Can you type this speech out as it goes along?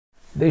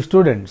Dear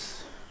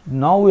students,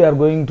 now we are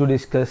going to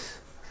discuss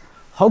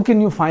how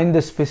can you find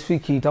the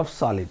specific heat of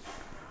solid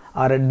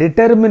or a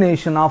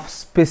determination of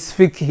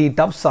specific heat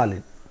of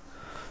solid.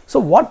 So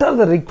what are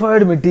the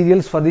required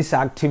materials for this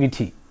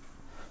activity?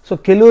 So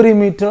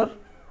calorimeter,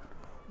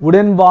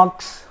 wooden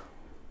box,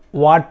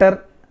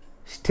 water,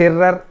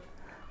 stirrer,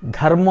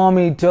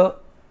 thermometer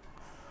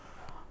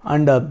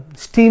and a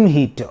steam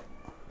heater.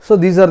 So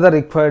these are the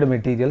required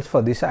materials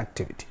for this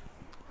activity.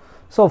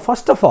 So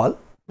first of all,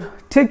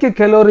 take a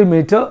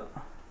calorimeter,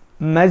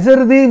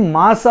 measure the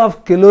mass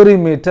of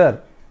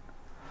calorimeter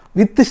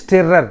with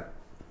stirrer,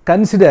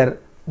 consider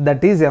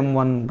that is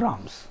m1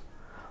 grams.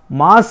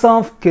 Mass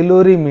of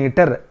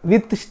calorimeter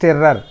with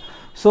stirrer.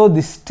 So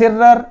the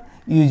stirrer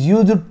is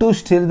used to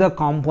stir the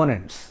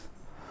components.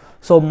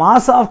 So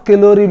mass of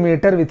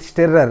calorimeter with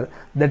stirrer,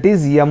 that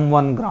is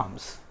m1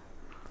 grams.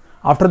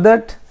 After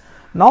that,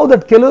 now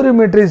that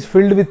calorimeter is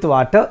filled with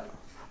water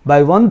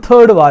by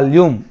 1/3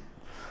 volume.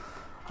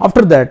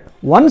 After that,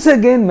 once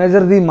again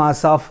measure the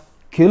mass of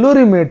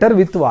calorimeter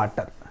with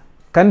water.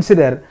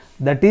 Consider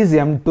that is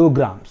m2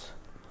 grams.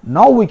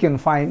 Now we can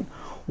find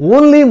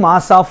only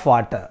mass of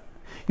water.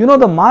 You know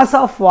the mass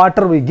of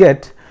water we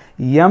get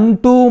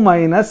m2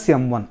 minus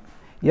m1.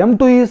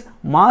 m2 is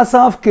mass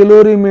of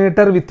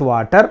calorimeter with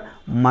water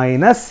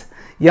minus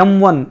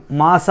m1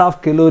 mass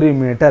of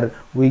calorimeter.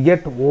 We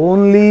get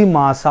only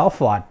mass of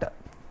water.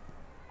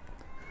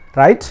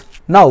 Right?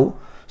 Now,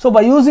 so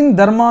by using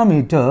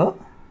thermometer,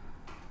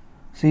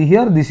 see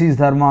here, this is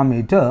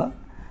thermometer,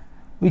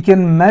 we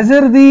can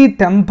measure the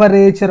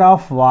temperature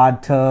of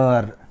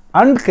water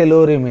and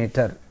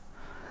calorimeter.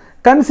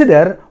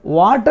 Consider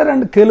water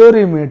and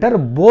calorimeter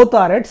both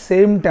are at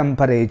same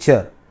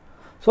temperature.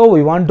 So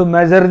we want to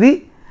measure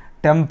the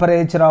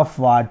temperature of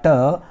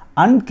water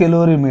and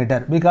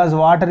calorimeter, because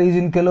water is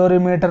in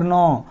calorimeter,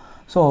 no.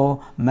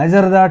 So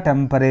measure the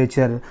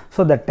temperature.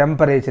 So the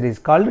temperature is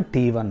called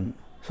T1.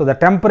 So the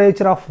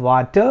temperature of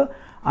water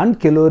and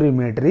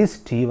calorimeter is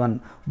T1.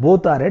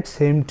 Both are at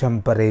same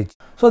temperature.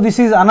 So this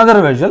is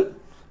another vessel.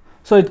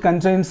 So it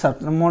contains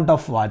certain amount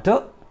of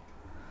water.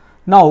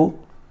 Now,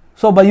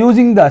 so by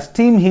using the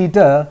steam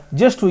heater,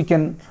 just we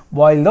can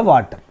boil the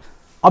water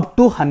up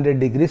to 100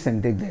 degrees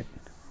centigrade.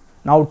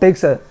 Now take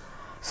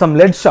some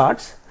lead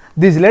shots.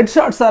 These lead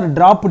shots are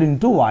dropped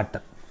into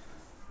water.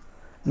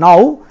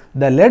 Now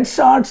the lead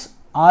shots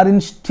are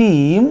in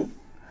steam.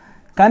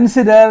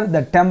 Consider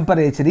the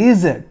temperature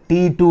is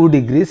T2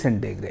 degrees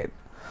centigrade.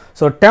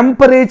 So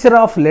temperature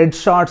of lead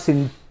shots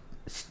in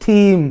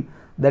steam,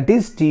 that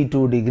is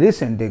T2 degrees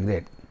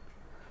centigrade.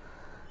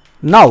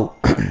 Now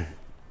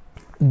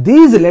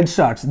these lead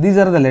shots, these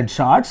are the lead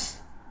shots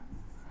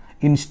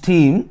in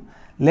steam.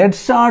 Lead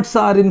shots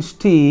are in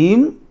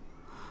steam.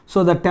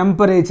 So the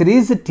temperature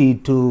is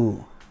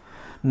T2.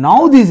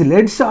 Now these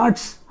lead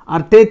shots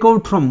are taken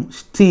out from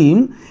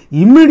steam,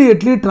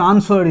 immediately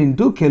transferred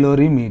into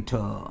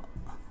calorimeter.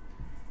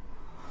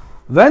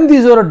 When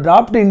these are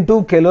dropped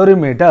into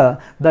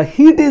calorimeter, the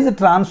heat is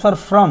transferred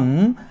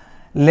from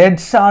lead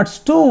shots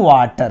to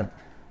water.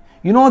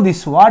 You know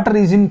this water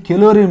is in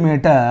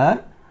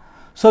calorimeter.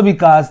 So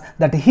because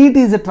that heat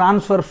is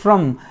transferred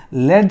from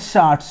lead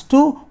shots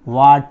to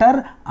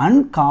water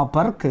and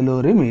copper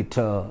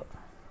calorimeter.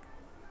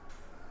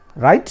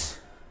 Right?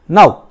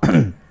 Now,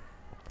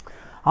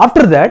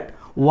 after that,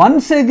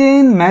 once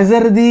again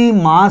measure the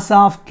mass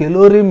of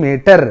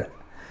calorimeter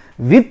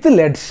with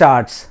lead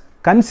shots.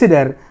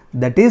 Consider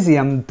that is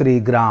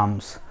m3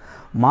 grams.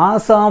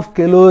 Mass of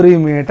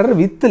calorimeter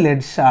with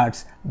lead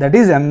shots, that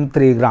is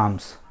m3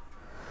 grams.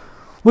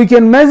 We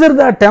can measure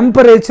the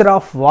temperature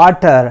of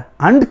water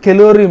and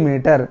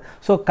calorimeter.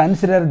 So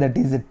consider that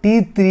is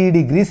T3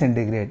 degrees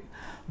centigrade.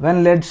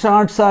 When lead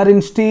shots are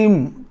in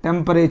steam,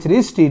 temperature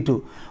is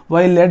T2.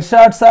 While lead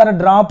shots are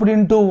dropped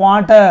into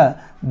water,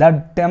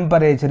 that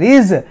temperature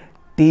is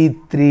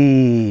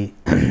T3.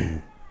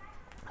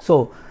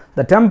 So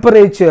the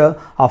temperature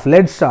of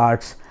lead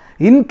shots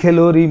in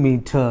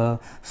calorimeter,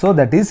 so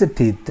that is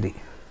T3.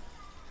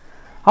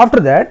 After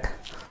that,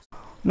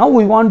 now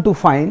we want to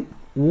find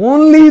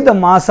only the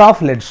mass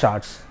of lead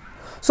shots.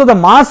 So the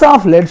mass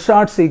of lead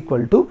shots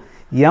equal to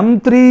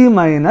m3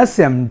 minus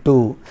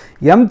m2.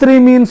 m3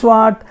 means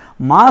what?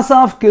 Mass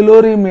of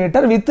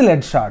calorimeter with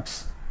lead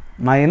shots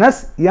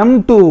minus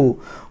m2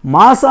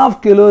 mass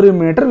of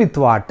calorimeter with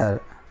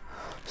water.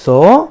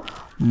 So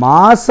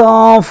mass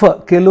of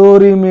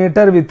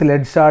calorimeter with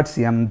lead shots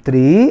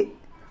m3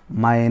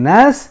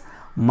 minus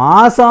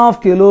mass of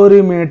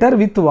calorimeter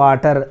with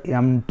water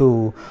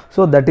m2.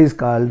 So that is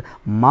called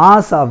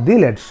mass of the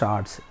lead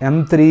shots,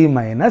 m3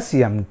 minus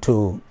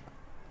m2.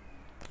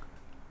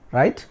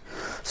 Right?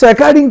 So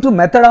according to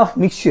method of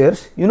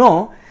mixtures, you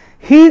know,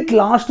 heat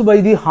lost by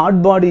the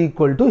hot body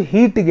equal to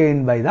heat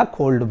gained by the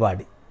cold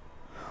body.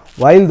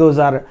 While those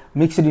are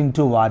mixed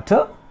into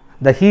water,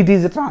 the heat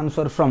is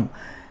transferred from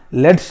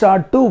lead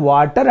shot to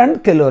water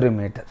and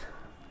calorimeter.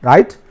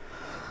 Right?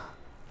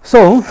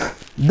 So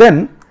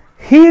then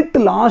heat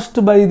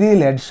lost by the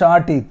lead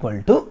shot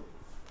equal to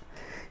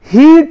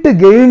heat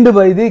gained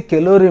by the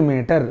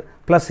calorimeter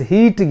plus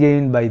heat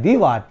gained by the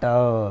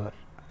water.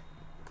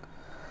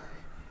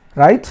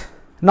 Right?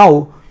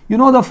 Now, you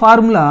know the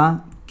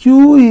formula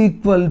Q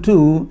equal to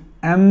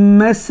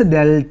ms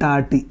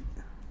delta T.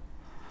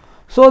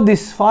 So,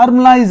 this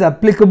formula is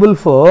applicable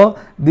for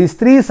these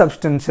three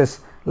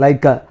substances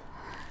like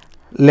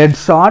lead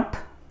shot,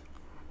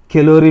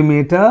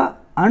 calorimeter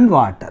and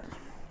water.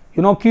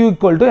 You know Q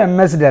equal to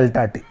ms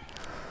delta T.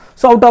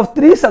 So, out of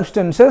three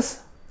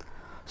substances,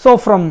 so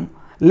from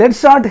lead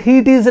shot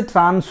heat is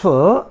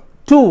transferred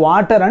to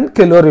water and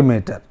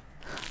calorimeter.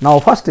 Now,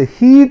 first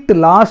heat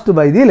lost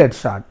by the lead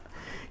shot.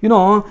 You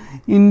know,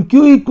 in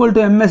Q equal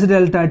to ms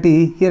delta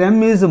T, here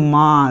m is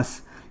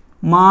mass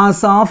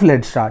of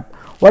lead shot.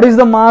 What is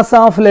the mass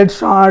of lead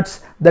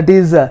shots? That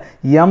is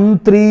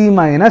m3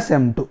 minus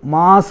m2.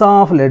 Mass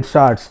of lead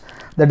shots,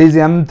 that is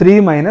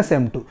m3 minus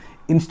m2.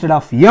 Instead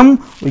of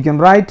m, we can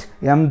write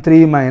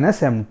m3 minus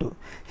m2.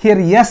 Here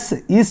S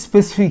is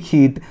specific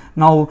heat.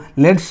 Now,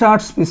 lead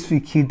shot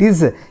specific heat is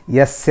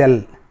SL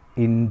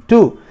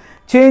into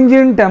change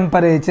in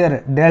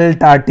temperature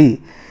delta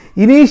T.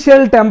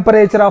 Initial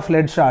temperature of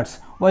lead shots.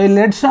 While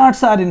lead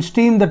shots are in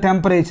steam, the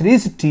temperature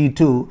is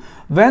T2.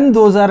 When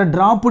those are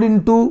dropped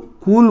into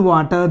cool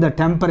water, the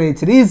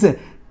temperature is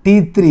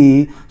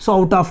T3.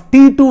 So, out of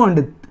T2 and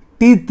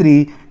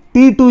T3,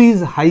 T2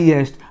 is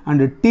highest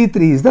and T3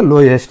 is the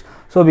lowest.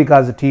 So,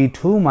 because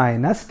T2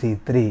 minus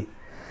T3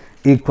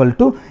 equal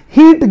to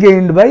heat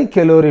gained by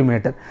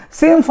calorimeter.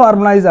 Same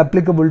formula is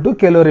applicable to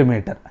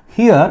calorimeter.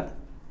 Here,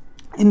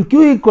 in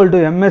Q equal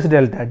to ms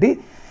delta T,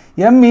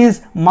 m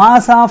is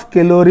mass of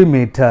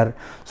calorimeter.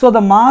 So,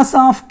 the mass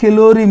of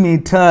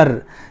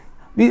calorimeter,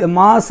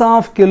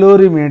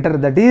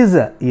 that is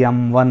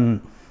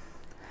m1.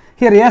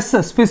 Here S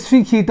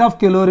specific heat of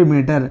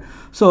calorimeter.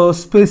 So,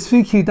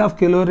 specific heat of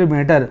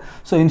calorimeter.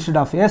 So, instead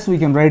of S we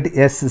can write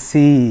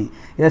SC.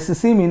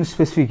 SC means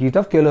specific heat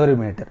of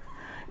calorimeter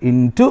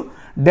into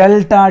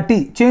delta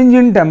T, change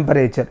in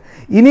temperature.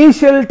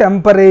 Initial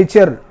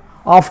temperature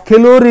of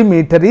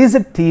calorimeter is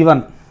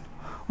T1.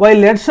 While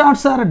lead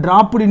shots are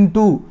dropped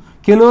into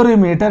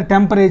calorimeter,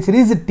 temperature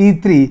is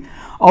T3.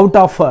 Out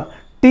of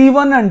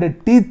T1 and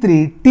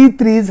T3,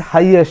 T3 is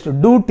highest,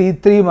 do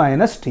T3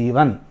 minus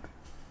T1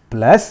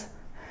 plus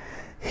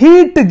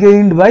heat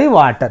gained by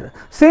water.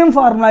 Same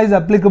formula is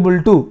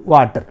applicable to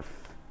water.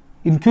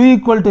 In Q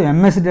equal to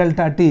ms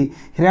delta T,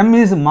 here m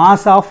is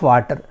mass of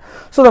water.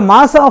 So, the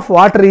mass of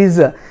water is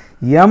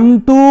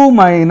m2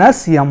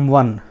 minus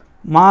m1.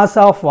 Mass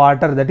of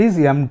water, that is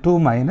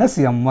m2 minus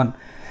m1.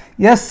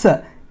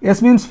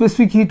 S means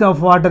specific heat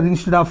of water.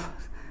 Instead of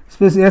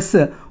S,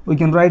 we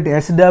can write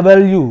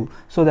SW.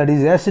 So, that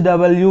is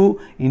SW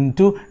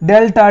into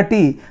delta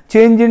T,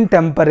 change in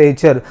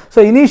temperature.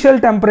 So,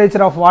 initial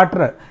temperature of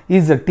water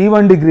is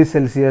T1 degree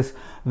Celsius.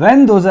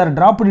 When those are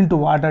dropped into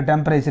water,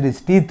 temperature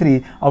is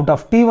T3. Out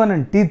of T1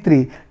 and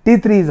T3,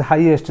 T3 is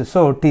highest.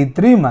 So,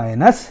 T3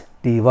 minus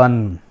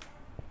T1.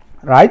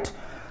 Right?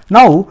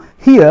 Now,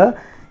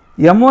 here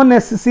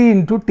M1SC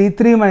into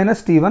T3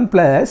 minus T1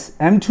 plus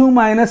M2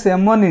 minus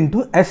M1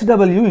 into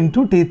SW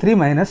into T3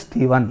 minus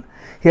T1.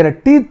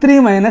 Here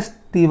T3 minus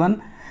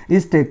T1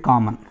 is take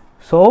common.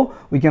 So,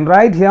 we can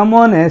write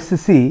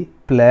M1SC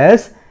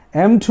plus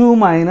M2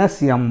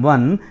 minus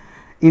M1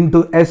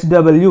 into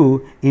SW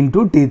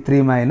into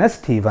T3 minus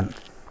T1.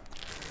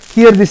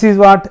 Here this is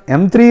what?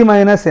 M3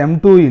 minus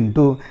M2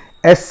 into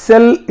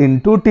SL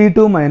into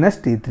T2 minus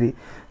T3.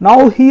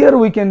 Now, here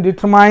we can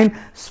determine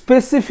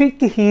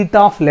specific heat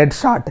of lead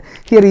shot.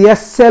 Here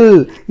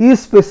SL is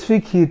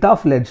specific heat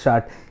of lead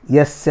shot.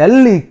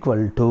 SL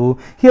equal to,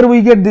 here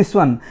we get this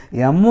one,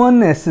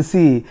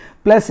 M1SC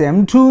plus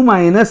M2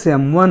 minus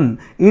M1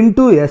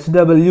 into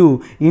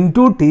SW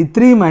into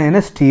T3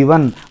 minus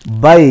T1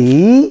 by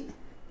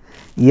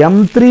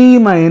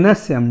M3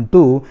 minus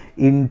M2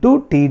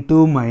 into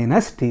T2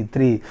 minus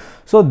T3.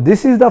 So,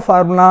 this is the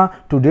formula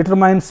to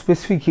determine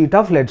specific heat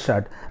of lead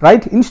shot,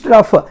 right? Instead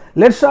of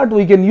lead shot,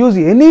 we can use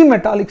any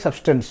metallic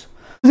substance.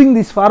 Using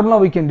this formula,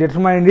 we can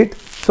determine it.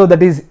 So,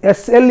 that is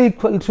SL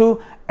equal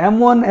to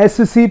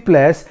M1SC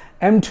plus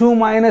M2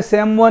 minus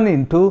M1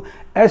 into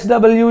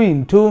SW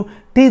into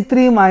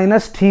T3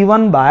 minus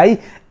T1 by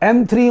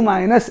M3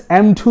 minus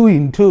M2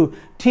 into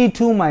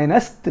T2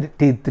 minus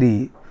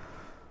T3.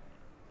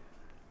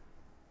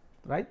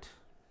 Right?